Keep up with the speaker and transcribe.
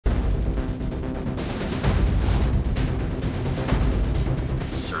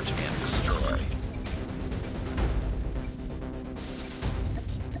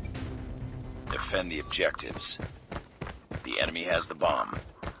Defend the objectives. The enemy has the bomb.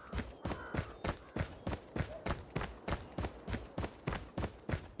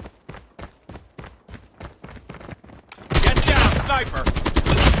 Get down, sniper!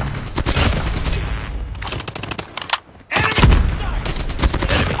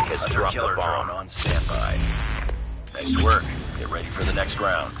 Enemy has dropped the bomb. On standby. Nice work. Get ready for the next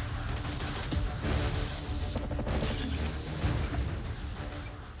round.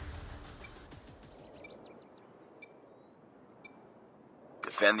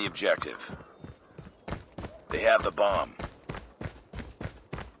 Defend the objective. They have the bomb.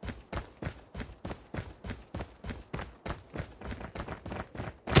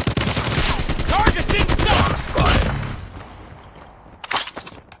 Target's inside! Spotted.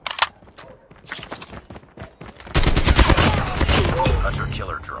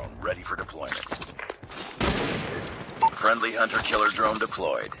 Hunter-killer drone ready for deployment. Friendly hunter-killer drone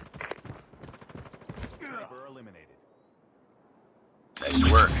deployed.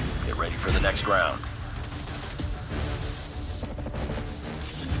 Nice work. Get ready for the next round.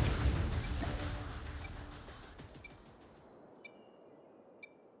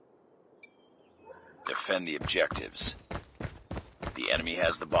 Defend the objectives. The enemy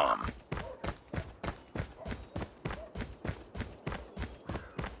has the bomb.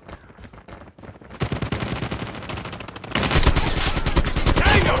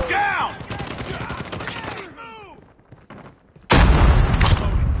 Tango down!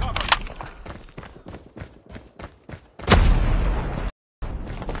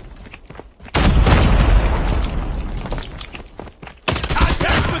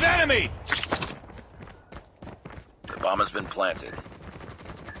 Contact with enemy! The bomb has been planted.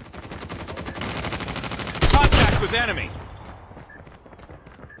 Contact with enemy!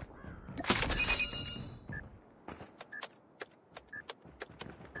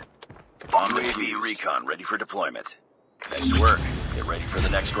 Bomb UAV recon ready for deployment. Nice work. Get ready for the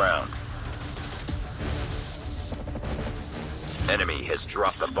next round. Enemy has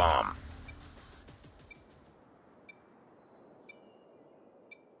dropped the bomb.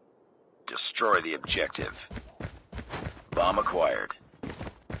 Destroy the objective. Bomb acquired.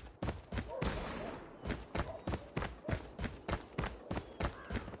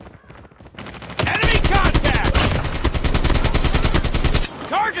 Enemy contact!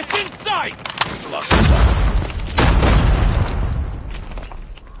 Target's in sight! Lost the bomb.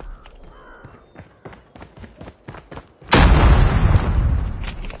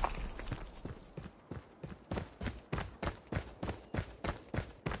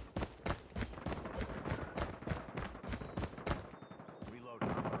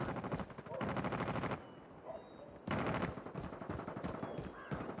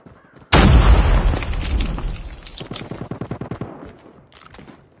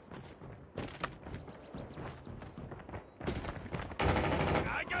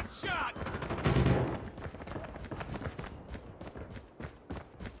 Shot!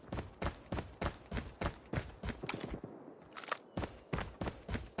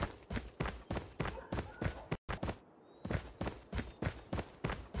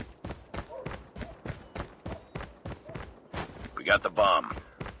 We got the bomb.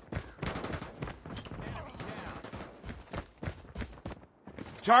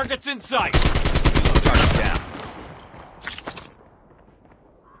 Target's in sight!